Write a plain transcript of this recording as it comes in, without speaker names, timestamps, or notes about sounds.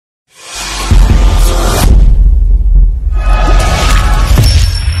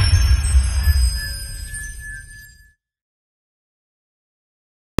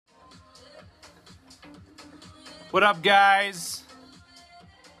What up, guys?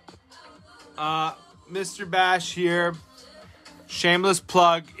 Mr. Bash here. Shameless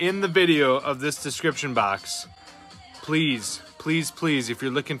plug in the video of this description box. Please, please, please, if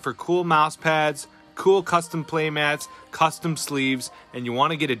you're looking for cool mouse pads, cool custom play mats, custom sleeves, and you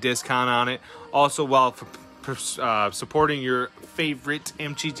want to get a discount on it, also while supporting your favorite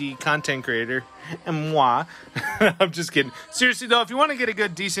MTG content creator, and moi. I'm just kidding. Seriously though, if you want to get a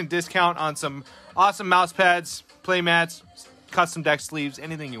good, decent discount on some awesome mouse pads, play mats, custom deck sleeves,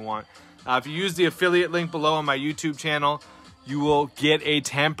 anything you want, if you use the affiliate link below on my YouTube channel, you will get a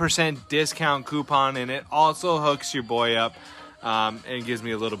 10% discount coupon, and it also hooks your boy up and gives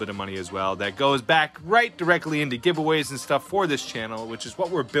me a little bit of money as well. That goes back right directly into giveaways and stuff for this channel, which is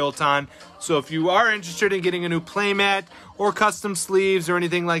what we're built on. So if you are interested in getting a new playmat or custom sleeves or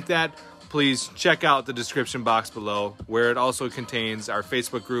anything like that, please check out the description box below, where it also contains our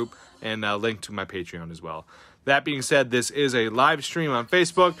Facebook group and a link to my Patreon as well. That being said, this is a live stream on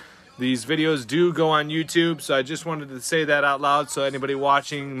Facebook. These videos do go on YouTube, so I just wanted to say that out loud so anybody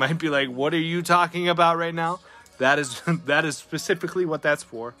watching might be like, what are you talking about right now? That is specifically what that's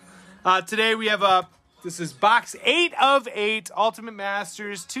for. Today we have this is box 8 of 8, Ultimate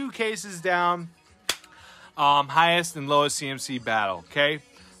Masters, 2 cases down, highest and lowest CMC battle, okay?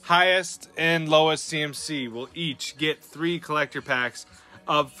 Highest and lowest CMC will each get 3 collector packs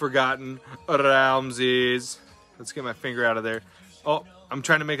of Forgotten Realms. Let's get my finger out of there. Oh, I'm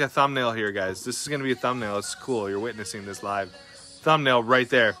trying to make a thumbnail here, guys. This is going to be a thumbnail. It's cool. You're witnessing this live. Thumbnail right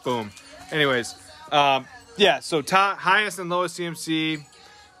there. Boom. Anyways, yeah, so highest and lowest CMC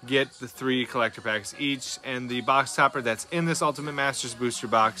get the 3 collector packs each, and the box topper that's in this Ultimate Masters booster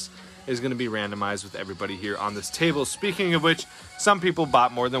box is going to be randomized with everybody here on this table. Speaking of which, some people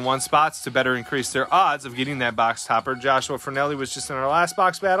bought more than 1 spots to better increase their odds of getting that box topper. Joshua Fernelli was just in our last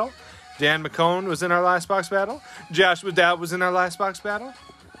box battle. Dan McCone was in our last box battle. Joshua Dowd was in our last box battle.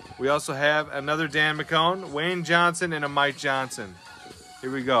 We also have another Dan McCone, Wayne Johnson, and a Mike Johnson.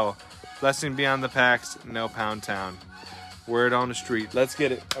 Here we go. Blessing beyond the packs, no Pound Town. Word on the street. Let's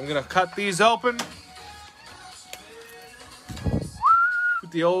get it. I'm going to cut these open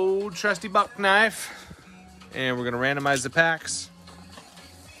with the old trusty buck knife. And we're going to randomize the packs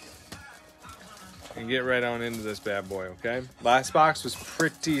and get right on into this bad boy, okay? Last box was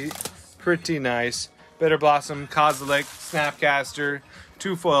pretty nice. Bitter Blossom, Kozilek, Snapcaster,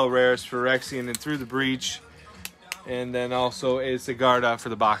 2 foil rares for Rexian and Through the Breach, and then also a Sigarda for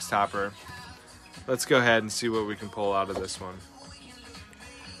the box topper. Let's go ahead and see what we can pull out of this one.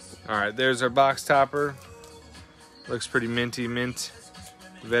 Alright, there's our box topper. Looks pretty minty mint.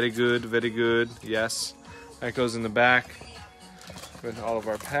 Very good, very good. Yes. That goes in the back with all of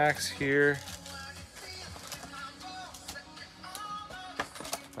our packs here.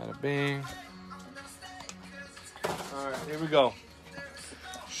 Bada bing. Alright, here we go.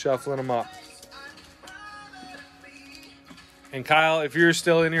 Shuffling them up. And Kyle, if you're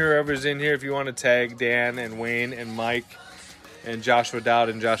still in here, whoever's in here, if you want to tag Dan and Wayne and Mike and Joshua Dowd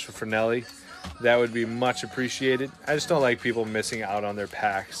and Joshua Fernelli, that would be much appreciated. I just don't like people missing out on their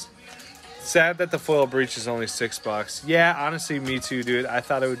packs. Sad that the foil breach is only $6. Yeah, honestly, me too, dude. I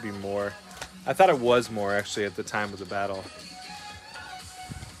thought it would be more. I thought it was more, actually, at the time of the battle.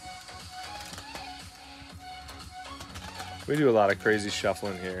 We do a lot of crazy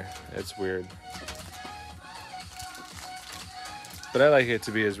shuffling here. It's weird. But I like it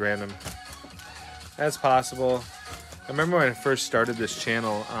to be as random as possible. I remember when I first started this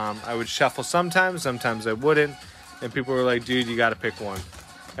channel, I would shuffle sometimes I wouldn't. And people were like, dude, you got to pick one.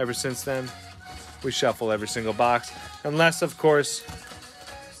 Ever since then, we shuffle every single box. Unless, of course,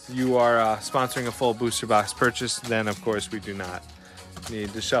 you are sponsoring a full booster box purchase, then, of course, we do not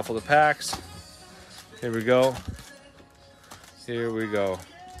need to shuffle the packs. Here we go. Here we go.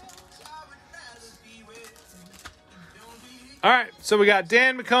 All right, so we got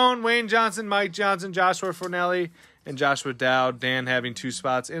Dan McCone, Wayne Johnson, Mike Johnson, Joshua Fernelli, and Joshua Dowd. Dan having 2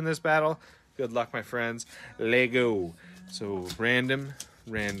 spots in this battle. Good luck, my friends. Lego. So random,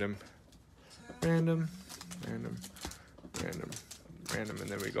 random, random, random, random, random, and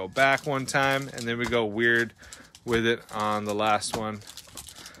then we go back one time, and then we go weird with it on the last one.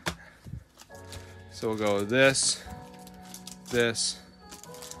 So we'll go this, this,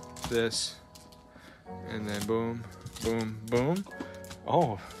 this, and then boom, boom, boom.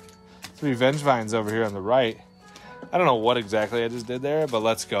 Oh, 3 Vengevines over here on the right. I don't know what exactly I just did there, but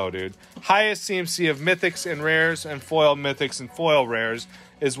let's go, dude. Highest CMC of mythics and rares and foil mythics and foil rares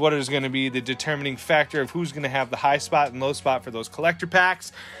is what is going to be the determining factor of who's going to have the high spot and low spot for those collector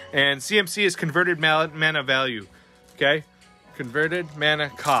packs. And CMC is converted mana value, okay? Converted mana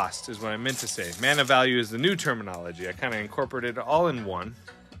cost is what I meant to say. Mana value is the new terminology. I kind of incorporated it all in one.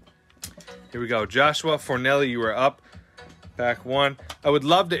 Here we go. Joshua Fornelli, you are up. Pack 1. I would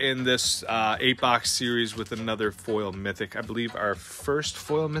love to end this 8-box series with another foil mythic. I believe our first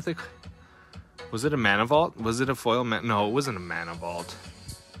foil mythic, was it a mana vault? Was it a foil? No, it wasn't a mana vault.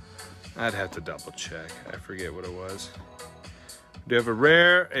 I'd have to double check. I forget what it was. We do have a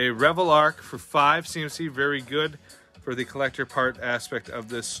rare, a Revel Arc for 5 CMC. Very good for the collector part aspect of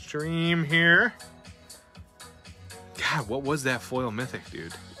this stream here. God, what was that foil mythic,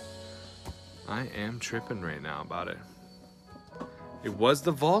 dude? I am tripping right now about it. It was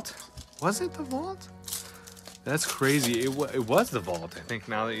the vault? Was it the vault? That's crazy. It was the vault, I think,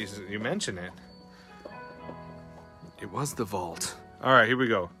 now that you mention it. It was the vault. All right, here we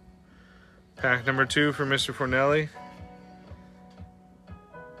go. Pack number 2 for Mr. Fornelli.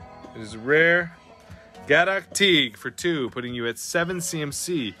 It is rare. Gadok Teague for 2, putting you at 7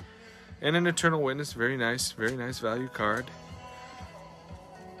 CMC. And an Eternal Witness. Very nice value card.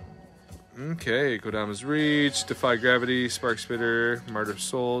 Okay, Kodama's Reach, Defy Gravity, Spark Spitter, Martyr of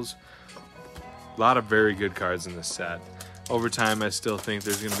Souls. A lot of very good cards in this set. Over time, I still think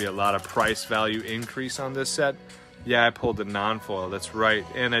there's going to be a lot of price value increase on this set. Yeah, I pulled the non-foil, that's right.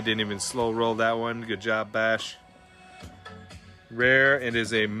 And I didn't even slow roll that one. Good job, Bash. Rare, it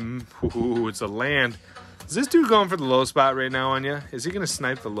is a... Ooh, it's a land. Is this dude going for the low spot right now on you? Is he going to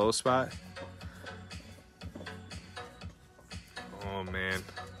snipe the low spot? Oh, man.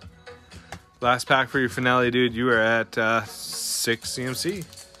 Last pack for your finale, dude. You are at 6 CMC.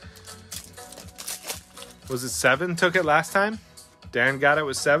 Was it 7 took it last time? Dan got it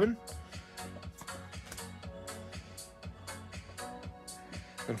with 7?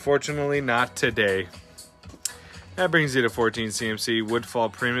 Unfortunately, not today. That brings you to 14 CMC. Woodfall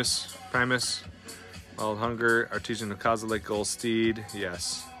Primus. Wild Hunger. Artesian Kozilek Gold Steed.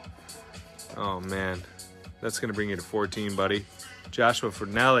 Yes. Oh, man. That's going to bring you to 14, buddy. Joshua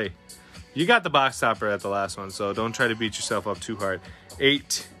Fornelli. You got the box topper at the last one, so don't try to beat yourself up too hard.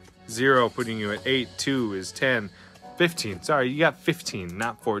 8-0, putting you at 8. 2 is 10. 15. Sorry, you got 15,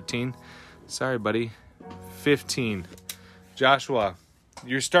 not 14. Sorry, buddy. 15. Joshua,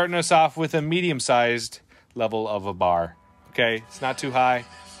 you're starting us off with a medium-sized level of a bar. Okay? It's not too high.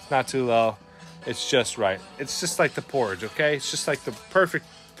 It's not too low. It's just right. It's just like the porridge, okay? It's just like the perfect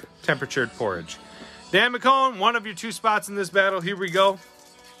temperatured porridge. Dan McCone, one of your 2 spots in this battle. Here we go.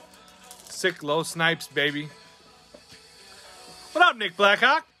 Sick low snipes, baby. What up, Nick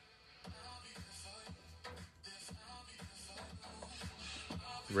Blackhawk?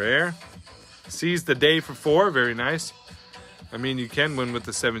 Rare. Seize the day for 4. Very nice. I mean, you can win with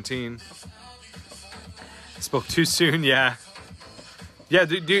the 17. Spoke too soon, yeah. Yeah,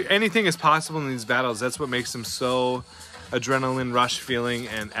 dude, anything is possible in these battles. That's what makes them so adrenaline rush feeling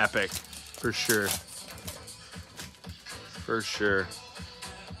and epic. For sure. For sure.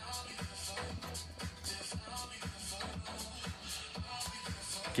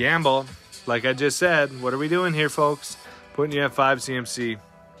 Gamble. Like I just said, what are we doing here, folks? Putting you at 5 CMC.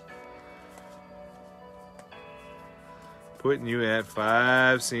 Putting you at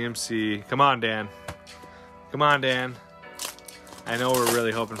 5 CMC. Come on, Dan. Come on, Dan. I know we're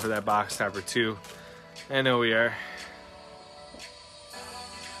really hoping for that box topper, too. I know we are.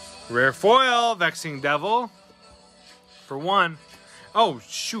 Rare foil, Vexing Devil. For 1. Oh,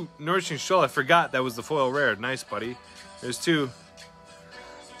 shoot. Nourishing Shoal. I forgot that was the foil rare. Nice, buddy. There's 2.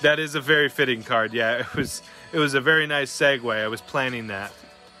 That is a very fitting card. Yeah, it was a very nice segue. I was planning that.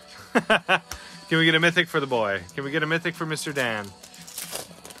 Can we get a mythic for the boy? Can we get a mythic for Mr. Dan?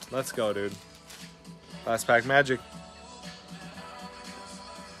 Let's go, dude. Last pack magic.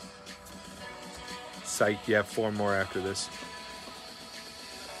 Psych, you have 4 more after this.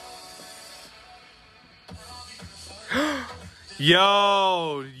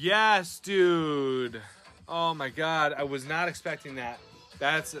 Yo, yes, dude. Oh my God, I was not expecting that.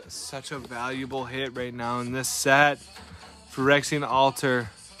 That's such a valuable hit right now in this set. Phyrexian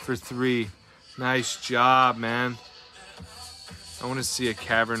Altar for 3. Nice job, man. I want to see a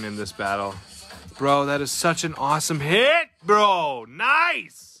cavern in this battle. Bro, that is such an awesome hit, bro.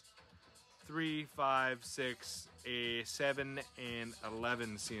 Nice. 3, 5, 6, 7, and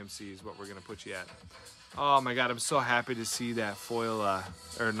 11 CMC is what we're going to put you at. Oh my God, I'm so happy to see that foil,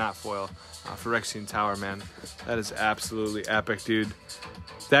 or not foil, Phyrexian Tower, man. That is absolutely epic, dude.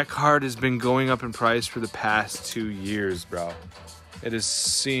 That card has been going up in price for the past 2 years, bro. It is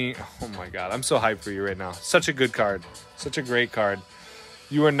seeing, oh my God, I'm so hyped for you right now. Such a good card. Such a great card.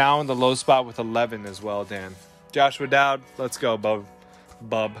 You are now in the low spot with 11 as well, Dan. Joshua Dowd, let's go, bub.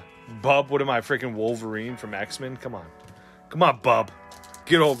 Bub, what am I, freaking Wolverine from X-Men? Come on. Come on, bub.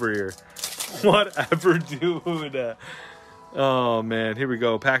 Get over here. Whatever, dude. Oh, man. Here we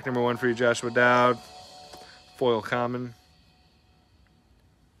go. Pack number 1 for you, Joshua Dowd. Foil common.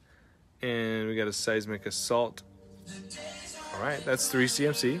 And we got a seismic assault. All right, that's 3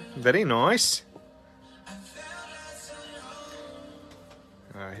 CMC. Very nice.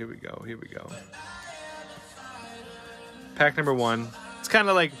 All right, here we go. Here we go. Pack number 1. It's kind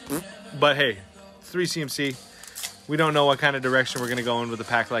of like, but hey, 3 CMC. We don't know what kind of direction we're going to go in with a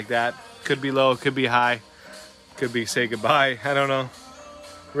pack like that. Could be low, could be high. Could be say goodbye. I don't know.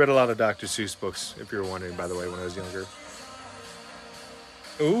 Read a lot of Dr. Seuss books, if you were wondering, by the way, when I was younger.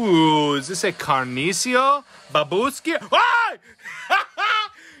 Ooh, is this a Carnicio? Babuski? Ah!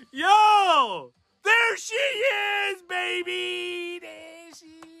 Yo! There she is, baby! There she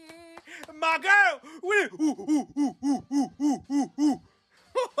is. My girl!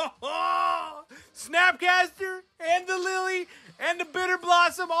 Snapcaster and the Lily and the Bitter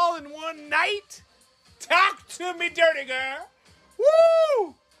Blossom all in one night? Talk to me, dirty girl!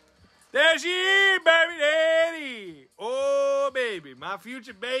 Woo! There she is, baby daddy. Oh, baby. My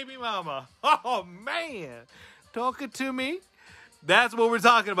future baby mama. Oh, man. Talking to me. That's what we're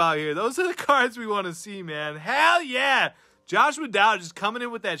talking about here. Those are the cards we want to see, man. Hell yeah. Joshua Dowd just coming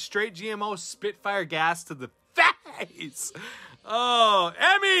in with that straight GMO Spitfire gas to the face. Oh,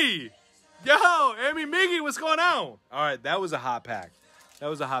 Emmy. Yo, Emmy Miggy, what's going on? All right, that was a hot pack. That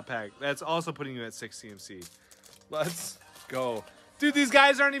was a hot pack. That's also putting you at 6 CMC. Let's go. Dude, these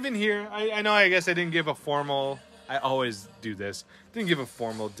guys aren't even here. I know, I guess I didn't give a formal... I always do this. Didn't give a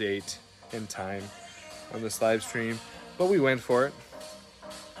formal date and time on this live stream. But we went for it.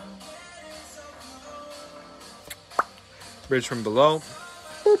 Bridge from below.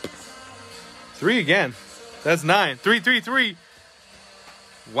 Boop. 3 again. That's 9. 3, 3, 3.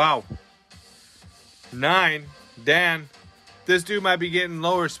 Wow. 9. Dan. This dude might be getting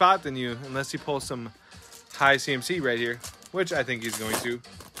lower spot than you. Unless he pulls some high CMC right here. Which I think he's going to.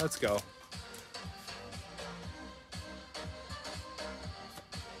 Let's go.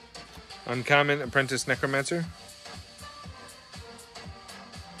 Uncommon Apprentice Necromancer.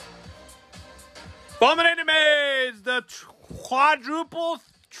 Fulminating Maze! The quadruple,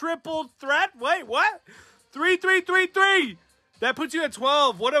 triple threat? Wait, what? 3, 3, 3, 3! That puts you at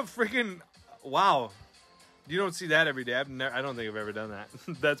 12. What a freaking... Wow. You don't see that every day. I don't think I've ever done that.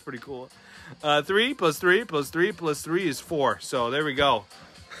 That's pretty cool. 3 plus 3 plus 3 plus 3 is 4. So there we go.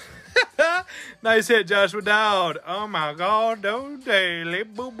 Nice hit, Joshua Dowd. Oh my God. Don't daily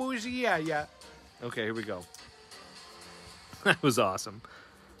boo boo yeah. Okay, here we go. That was awesome.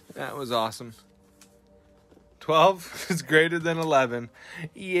 That was awesome. 12 is greater than 11.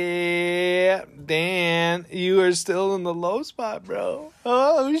 Yeah, Dan, you are still in the low spot, bro.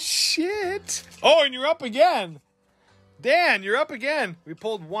 Oh, shit. Oh, and you're up again. Dan, you're up again. We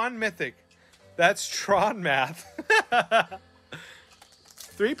pulled 1 mythic. That's Tron math.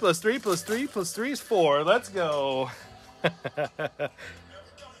 3 plus 3 plus 3 plus 3 is 4. Let's go.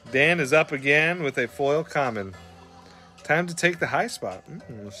 Dan is up again with a foil common. Time to take the high spot.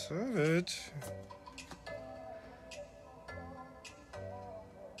 Savage.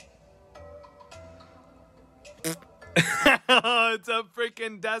 It's a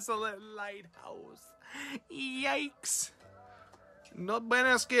freaking desolate lighthouse. Yikes. No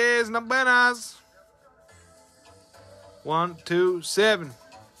buenas, kids. No buenas. 1, 2, 7.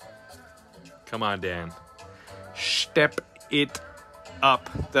 Come on, Dan. Step it up.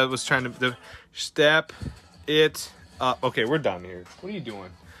 That was trying to... Step it up. Okay, we're done here. What are you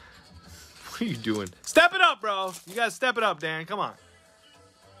doing? What are you doing? Step it up, bro. You gotta step it up, Dan. Come on.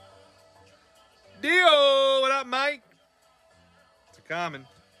 Dio, what up, Mike? It's a common.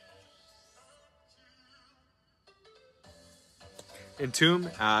 Entomb,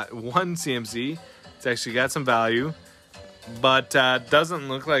 1 CMC. It's actually got some value, but doesn't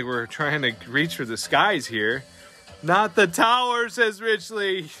look like we're trying to reach for the skies here. Not the tower, says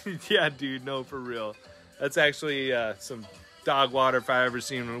Richley. Yeah, dude, no, for real. That's actually some dog water if I ever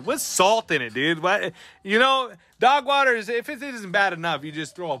seen one. With salt in it, dude. What? You know, dog water is, if it isn't bad enough, you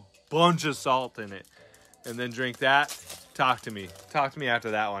just throw a bunch of salt in it and then drink that. Talk to me. Talk to me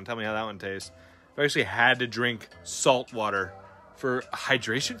after that one. Tell me how that one tastes. I actually had to drink salt water for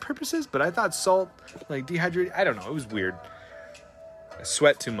hydration purposes, but I thought salt, like dehydrated, I don't know. It was weird. I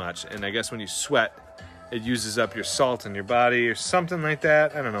sweat too much, and I guess when you sweat, it uses up your salt in your body or something like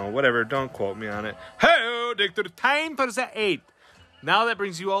that. I don't know. Whatever. Don't quote me on it. Hey, dig to the time for the 8. Now that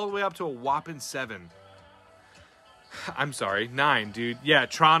brings you all the way up to a whopping 7. I'm sorry, 9, dude. Yeah,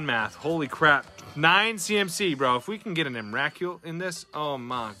 Tron math. Holy crap. 9 CMC, bro. If we can get an Emrakul in this, oh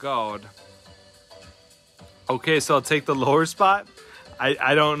my God. Okay, so I'll take the lower spot.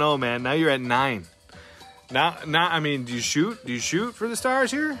 I don't know, man. Now you're at 9. Now, I mean, do you shoot? Do you shoot for the stars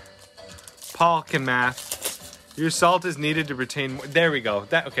here? Paul can math. Your salt is needed to retain more. There we go.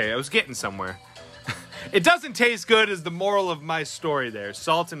 Okay, I was getting somewhere. It doesn't taste good is the moral of my story there.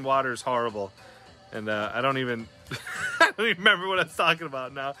 Salt and water is horrible. And I don't even remember what I was talking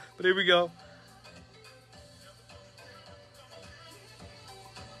about now. But here we go.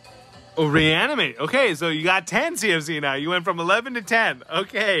 Oh, reanimate. Okay, so you got 10 CMC now. You went from 11 to 10.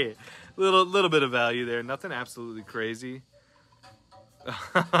 Okay. Little bit of value there. Nothing absolutely crazy.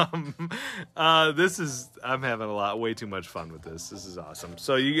 I'm having way too much fun with this. This is awesome.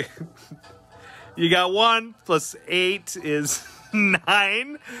 So you got 1 plus 8 is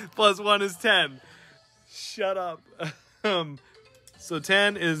 9 plus 1 is 10. Shut up. So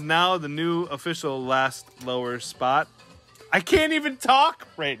 10 is now the new official last lower spot. I can't even talk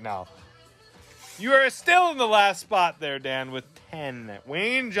right now. You are still in the last spot there, Dan, with 10.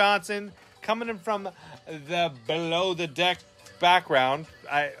 Wayne Johnson coming in from the below the deck background.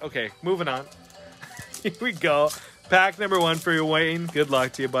 Okay, moving on. Here we go. Pack number 1 for you, Wayne. Good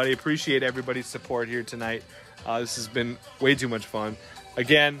luck to you, buddy. Appreciate everybody's support here tonight. This has been way too much fun.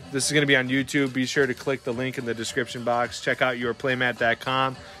 Again, this is going to be on YouTube. Be sure to click the link in the description box. Check out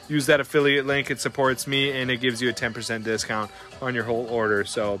yourplaymat.com. Use that affiliate link. It supports me, and it gives you a 10% discount on your whole order.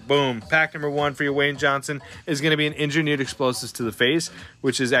 So, boom. Pack number 1 for your Wayne Johnson is going to be an engineered explosives to the face,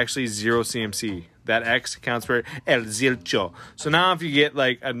 which is actually 0 CMC. That X counts for El Zilcho. So now if you get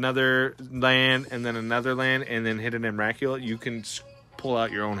like another land and then another land and then hit an Emrakul, you can pull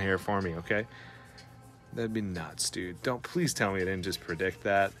out your own hair for me, okay? That'd be nuts, dude. Please tell me I didn't just predict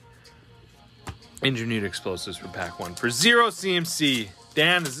that. Engineered explosives for pack 1 for 0 CMC.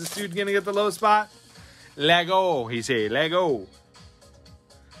 Dan, is this dude gonna get the low spot? Lego, he say, Lego.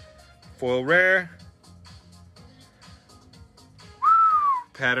 Foil rare.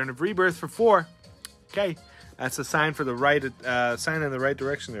 Pattern of rebirth for 4. Okay, that's a sign for the right, sign in the right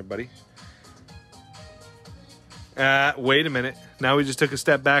direction there, buddy. Wait a minute. Now we just took a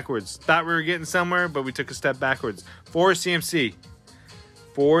step backwards. Thought we were getting somewhere, but we took a step backwards. 4 CMC.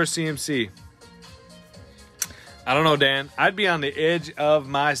 4 CMC. I don't know, Dan. I'd be on the edge of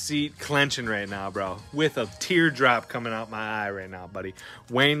my seat clenching right now, bro. With a teardrop coming out my eye right now, buddy.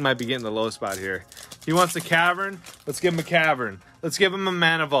 Wayne might be getting the low spot here. He wants a cavern. Let's give him a cavern. Let's give him a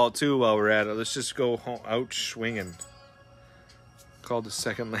mana vault, too, while we're at it. Let's just go out swinging. Called the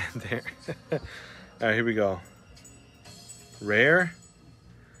second land there. All right, here we go. Rare.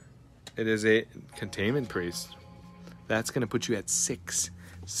 It is a containment priest. That's going to put you at 6.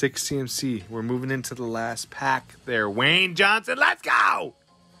 6 CMC. We're moving into the last pack there. Wayne Johnson, let's go! Oh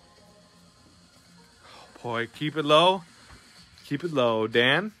boy, keep it low. Keep it low.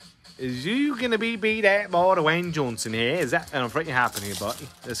 Dan, is you going to be that boy to Wayne Johnson here? Is that going to happen here, buddy?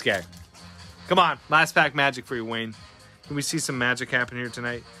 This guy. Come on. Last pack magic for you, Wayne. Can we see some magic happen here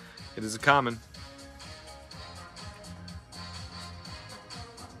tonight? It is a common.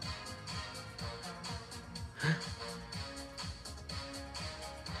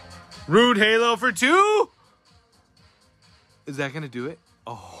 Rude Halo for 2? Is that going to do it?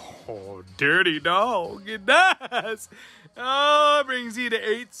 Oh, dirty dog. It does. Oh, it brings you to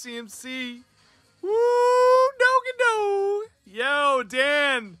 8 CMC. Woo, doggy dog. Yo,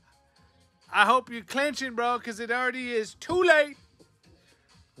 Dan. I hope you're clenching, bro, because it already is too late.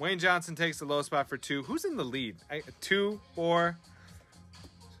 Wayne Johnson takes the low spot for 2. Who's in the lead? 2, 4,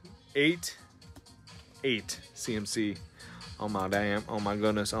 8. 8 CMC. Oh my damn. Oh my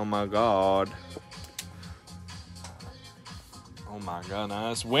goodness. Oh my god. Oh my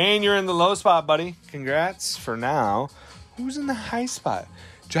goodness. Wayne, you're in the low spot, buddy. Congrats for now. Who's in the high spot?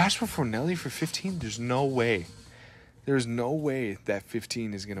 Joshua Fornelli for 15? There's no way. There's no way that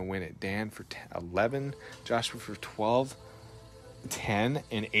 15 is going to win it. Dan for 11. Joshua for 12. 10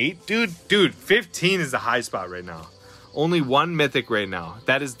 and 8. Dude, 15 is the high spot right now. Only 1 mythic right now.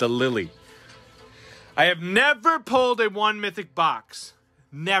 That is the Lily. I have never pulled a 1 mythic box.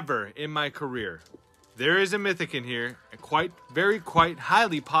 Never in my career. There is a mythic in here. And quite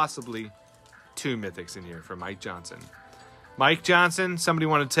highly possibly 2 mythics in here for Mike Johnson. Mike Johnson, somebody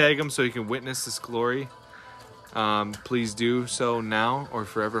want to tag him so he can witness this glory? Please do so now or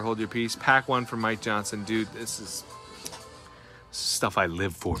forever hold your peace. Pack 1 for Mike Johnson. Dude, this is stuff I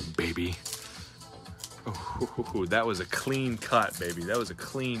live for, baby. Ooh, that was a clean cut, baby. That was a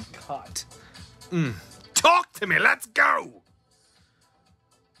clean cut. Talk to me. Let's go.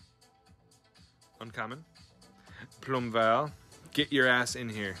 Uncommon. Plumval. Get your ass in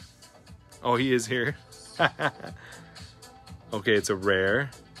here. Oh, he is here. Okay, it's a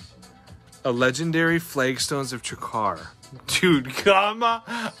rare. A legendary Flagstones of Chakar. Dude, come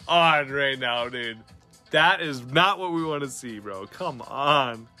on right now, dude. That is not what we want to see, bro. Come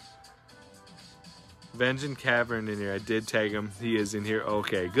on. Vengeance Cavern in here. I did tag him. He is in here.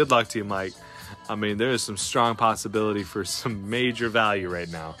 Okay, good luck to you, Mike. I mean, there is some strong possibility for some major value right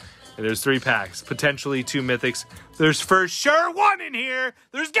now. And there's 3 packs, potentially 2 mythics. There's for sure 1 in here.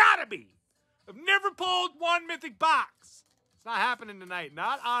 There's gotta be. I've never pulled 1 mythic box. It's not happening tonight.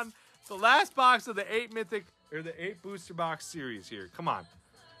 Not on the last box of the 8 mythic or the 8 booster box series here. Come on.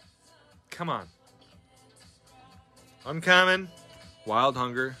 Come on. Uncommon. Wild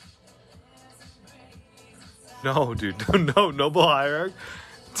Hunger. No, dude. No. Noble Hierarch.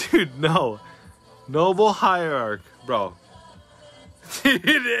 Dude, no. Noble Hierarch. Bro.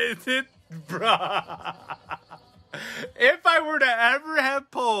 Bro. If I were to ever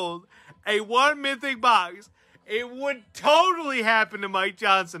have pulled a 1 mythic box, it would totally happen to Mike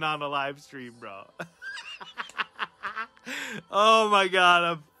Johnson on a live stream, bro. Oh my god,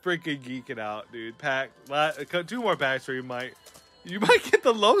 I'm freaking geeking out, dude. 2 more packs for you, Mike. You might get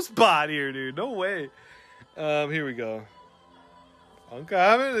the low spot here, dude. No way. Here we go.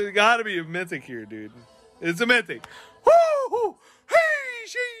 Uncommon? There's gotta be a mythic here, dude. It's a mythic. Woo! Hey,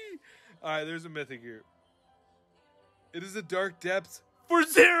 she! Alright, there's a mythic here. It is a Dark Depths for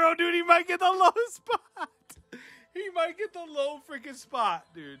 0, dude. He might get the low spot. He might get the low freaking spot,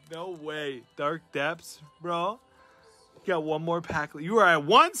 dude. No way. Dark Depths, bro. You got 1 more pack. You are at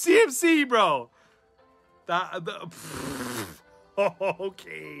 1 CMC, bro.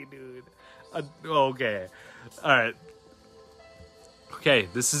 Okay, dude. Okay. All right. Okay,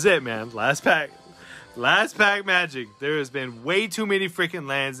 this is it, man. Last pack. Last pack magic. There has been way too many freaking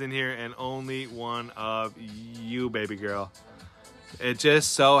lands in here and only 1 of you, baby girl. It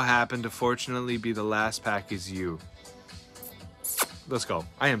just so happened to fortunately be the last pack is you. Let's go.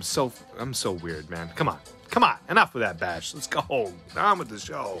 I'm so weird, man. Come on. Come on. Enough with that bash. Let's go. On with the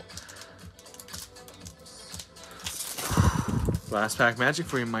show. Last pack magic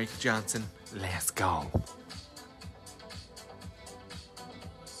for you, Mike Johnson. Let's go.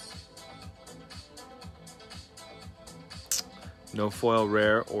 No foil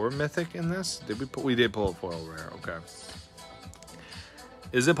rare or mythic in this? We did pull a foil rare. Okay.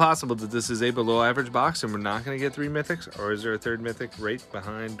 Is it possible that this is a below average box and we're not going to get 3 mythics? Or is there a 3rd mythic right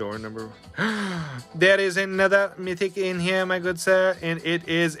behind door number? There is another mythic in here, my good sir. And it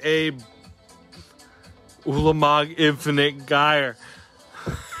is a Ulamog Infinite Gyre.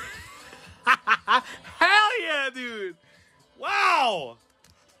 Hell yeah, dude. Wow.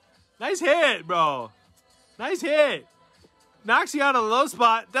 Nice hit, bro. Nice hit. Knocks you out of the low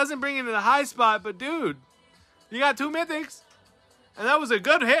spot. Doesn't bring you to the high spot. But, dude, you got 2 mythics. And that was a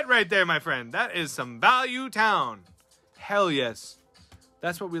good hit right there, my friend. That is some value town. Hell yes.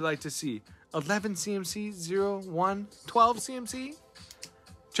 That's what we like to see. 11 CMC, 0, 1, 12 CMC.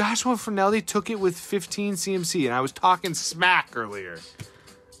 Joshua Fernelli took it with 15 CMC, and I was talking smack earlier.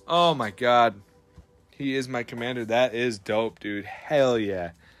 Oh, my God. He is my commander. That is dope, dude. Hell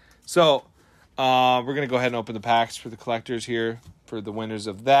yeah. So, we're going to go ahead and open the packs for the collectors here. For the winners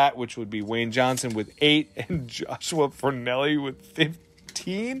of that, which would be Wayne Johnson with 8 and Joshua Fernelli with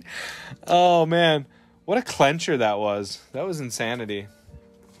 15. Oh, man. What a clencher that was. That was insanity.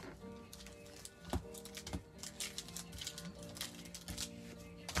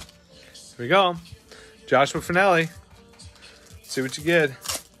 Here we go. Joshua Fernelli. See what you get.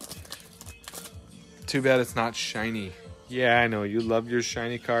 Too bad it's not shiny. Yeah, I know. You love your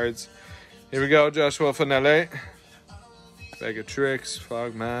shiny cards. Here we go, Joshua Fernelli. Bag of Tricks,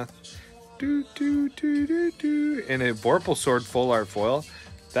 Fog Math, and a Vorpal Sword full art foil.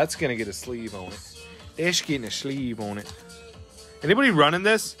 That's gonna get a sleeve on it. That's getting a sleeve on it. Anybody running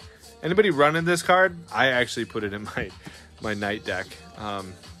this? Anybody running this card? I actually put it in my night deck.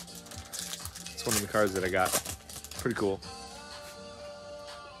 It's one of the cards that I got. Pretty cool.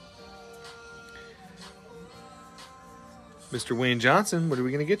 Mr. Wayne Johnson, what are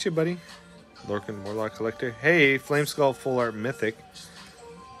we gonna get you, buddy? Lorcan Warlock Collector. Hey, Flameskull Full Art Mythic.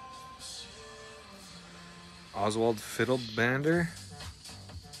 Oswald Fiddlebander.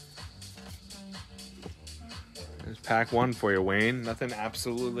 There's pack 1 for you, Wayne. Nothing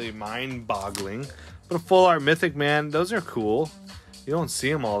absolutely mind-boggling. But a Full Art Mythic, man, those are cool. You don't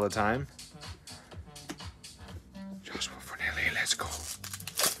see them all the time. Joshua Fernelli, let's go.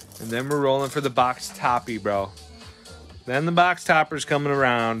 And then we're rolling for the box toppy, bro. Then the box topper's coming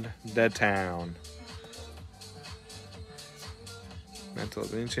around the town. Mantle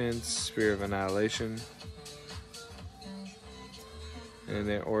of Ancients, Spear of Annihilation, and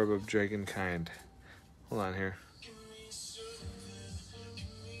the Orb of Dragonkind. Hold on here.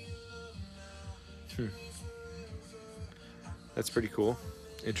 That's pretty cool.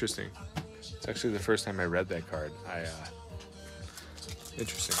 Interesting. It's actually the first time I read that card.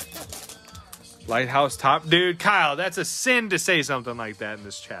 Interesting. Lighthouse top. Dude, Kyle, that's a sin to say something like that in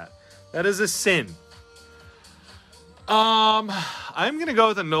this chat. That is a sin. I'm going to go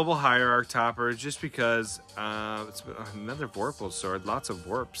with a Noble Hierarch topper just because it's another Vorpal sword. Lots of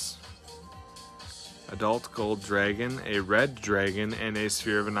Warps. Adult Gold Dragon, a Red Dragon, and a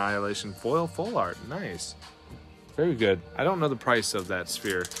Sphere of Annihilation foil full art. Nice. Very good. I don't know the price of that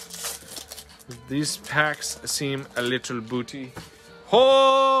sphere. These packs seem a little booty.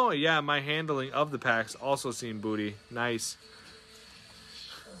 Oh, yeah, my handling of the packs also seem booty. Nice.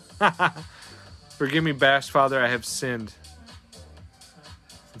 Forgive me, Bash Father, I have sinned.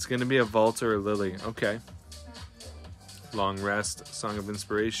 It's going to be a Vault or a Lily. Okay. Long Rest, Song of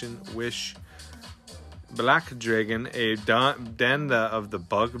Inspiration, Wish, Black Dragon, a Den of the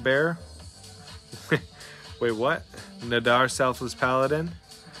Bugbear. Wait, what? Nadar, Selfless Paladin.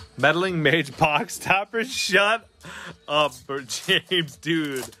 Meddling Mage box topper. Shut up, James,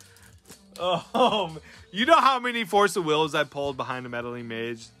 dude. Oh, you know how many Force of Wills I pulled behind a Meddling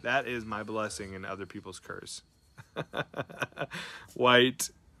Mage? That is my blessing and other people's curse. White,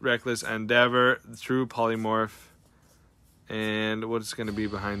 Reckless Endeavor, True Polymorph, and what's going to be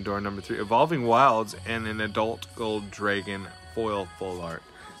behind door number 3? Evolving Wilds and an Adult Gold Dragon foil full art.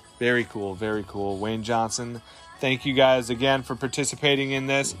 Very cool, very cool. Wayne Johnson, thank you guys again for participating in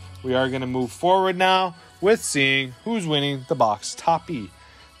this. We are going to move forward now with seeing who's winning the box toppy.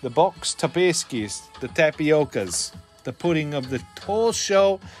 The box tapiskis, the tapiocas, the pudding of the whole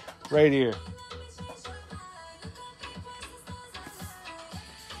show right here.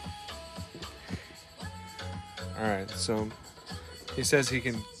 All right, so he says he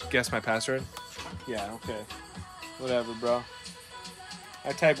can guess my password. Yeah, okay. Whatever, bro.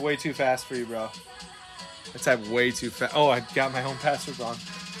 I type way too fast for you, bro. I type way too fast. Oh, I got my own password wrong.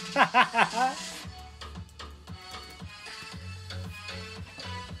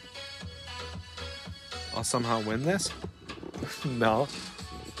 I'll somehow win this? No.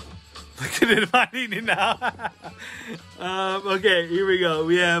 Look at it finding it now. Okay, here we go.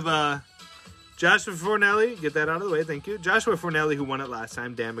 We have Joshua Fornelli. Get that out of the way. Thank you. Joshua Fornelli, who won it last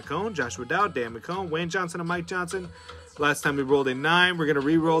time. Dan McCone. Joshua Dowd. Dan McCone. Wayne Johnson and Mike Johnson. Last time we rolled a 9. We're going to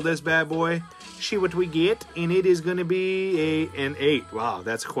re-roll this bad boy. See what we get. And it is going to be an 8. Wow,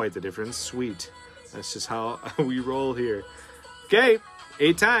 that's quite the difference. Sweet. That's just how we roll here. Okay,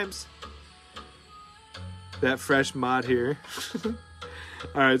 8 times. That fresh mod here. All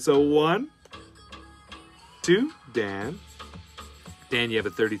right, so 1, 2, Dan. Dan, you have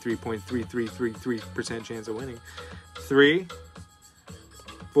a 33.3333% chance of winning. 3,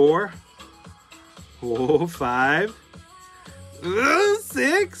 4, 5,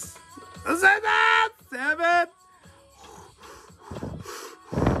 6, 7,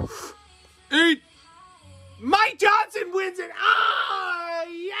 8. Mike Johnson wins it. Ah,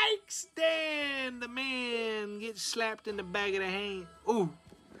 yikes, Dan. The man gets slapped in the back of the hand. Ooh.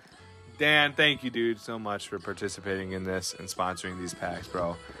 Dan, thank you, dude, so much for participating in this and sponsoring these packs,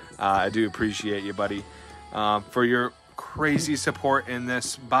 bro. I do appreciate you, buddy, for your crazy support in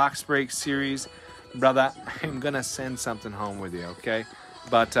this box break series. Brother, I'm going to send something home with you, okay?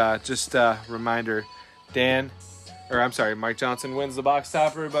 But just a reminder, Mike Johnson wins the box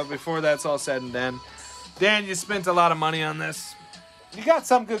topper. But before that's all said and done, Dan, you spent a lot of money on this. You got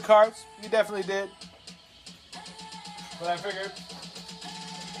some good cards. You definitely did. But I figured,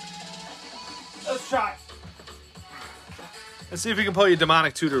 let's try. Let's see if we can pull you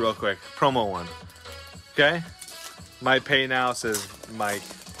Demonic Tutor real quick. Promo 1. Okay? Might pay now, says Mike.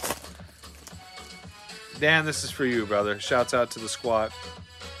 Dan, this is for you, brother. Shouts out to the squad.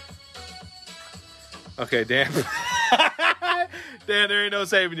 Okay, Dan. Dan, there ain't no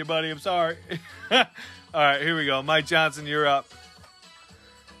saving you, buddy. I'm sorry. All right, here we go. Mike Johnson, you're up.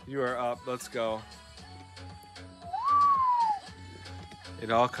 You are up. Let's go. It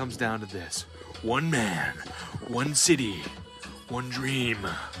all comes down to this. One man, one city, one dream,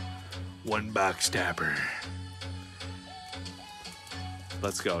 one box tapper.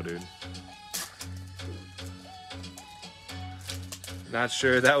 Let's go, dude. Not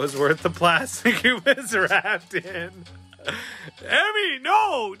sure that was worth the plastic it was wrapped in. Emmy,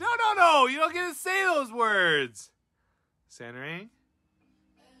 no! You don't get to say those words. Centering.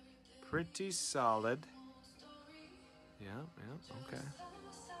 Pretty solid. Yeah, okay.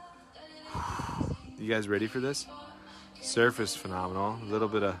 You guys ready for this? Surface phenomenal. A little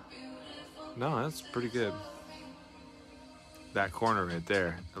bit of... No, that's pretty good. That corner right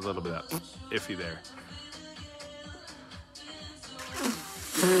there. A little bit of iffy there.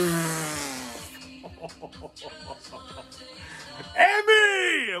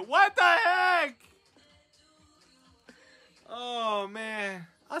 Emmy! What the heck? Oh, man.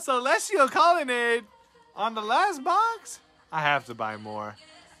 A Celestial Colonnade on the last box? I have to buy more.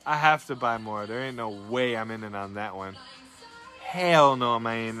 I have to buy more. There ain't no way I'm in and on that one. Hell no,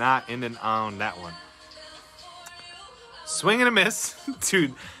 man. Not in and on that one. Swing and a miss.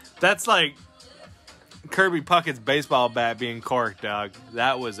 Dude, that's like Kirby Puckett's baseball bat being corked, dog.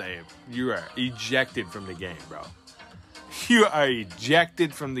 That was you are ejected from the game, bro. You are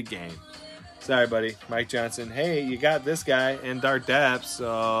ejected from the game. Sorry, buddy. Mike Johnson. Hey, you got this guy in Dark Depths,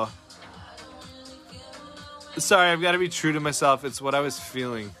 so... Sorry, I've got to be true to myself. It's what I was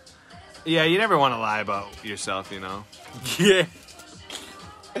feeling. Yeah, you never want to lie about yourself, you know. Yeah.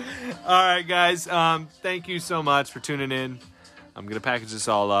 All right, guys. Thank you so much for tuning in. I'm going to package this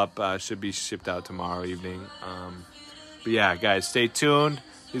all up. Should be shipped out tomorrow evening. But yeah, guys, stay tuned.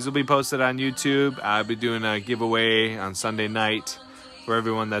 These will be posted on YouTube. I'll be doing a giveaway on Sunday night for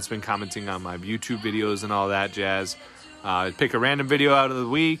everyone that's been commenting on my YouTube videos and all that jazz. Pick a random video out of the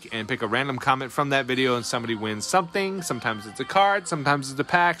week and pick a random comment from that video, and somebody wins something. Sometimes it's a card, sometimes it's a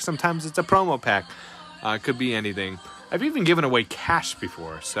pack, sometimes it's a promo pack. It could be anything. I've even given away cash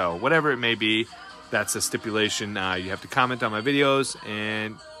before, so whatever it may be, that's a stipulation. You have to comment on my videos,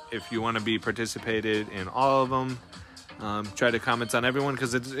 and if you want to be participated in all of them, try to comment on everyone,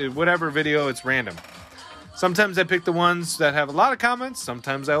 because whatever video, it's random. Sometimes I pick the ones that have a lot of comments.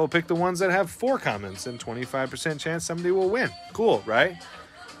 Sometimes I will pick the ones that have 4 comments and 25% chance somebody will win. Cool, right?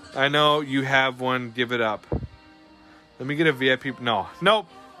 I know you have one. Give it up. Let me get a VIP. No. Nope.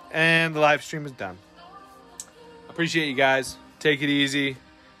 And the live stream is done. Appreciate you guys. Take it easy.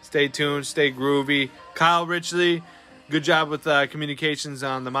 Stay tuned. Stay groovy. Kyle Richley, good job with communications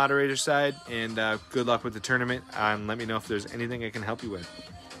on the moderator side. And good luck with the tournament. And let me know if there's anything I can help you with.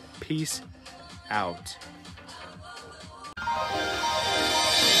 Peace out.